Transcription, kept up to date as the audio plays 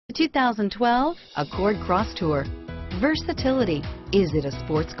2012 Accord Crosstour. Versatility. Is it a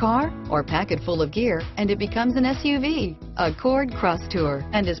sports car or pack it full of gear and it becomes an SUV? Accord Crosstour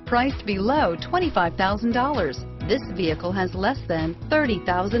and is priced below $25,000. This vehicle has less than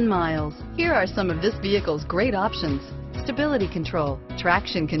 30,000 miles. Here are some of this vehicle's great options: stability control,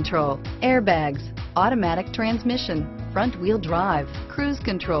 traction control, airbags, automatic transmission, front wheel drive, cruise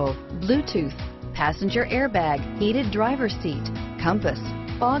control, Bluetooth, passenger airbag, heated driver's seat, compass,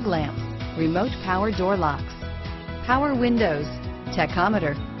 fog lamps, remote power door locks, power windows,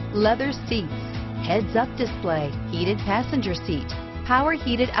 tachometer, leather seats, heads-up display, heated passenger seat, power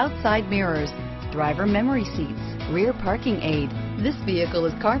heated outside mirrors, driver memory seats, rear parking aid. This vehicle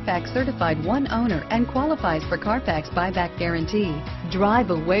is Carfax certified one owner and qualifies for Carfax buyback guarantee. Drive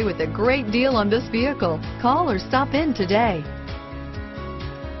away with a great deal on this vehicle. Call or stop in today.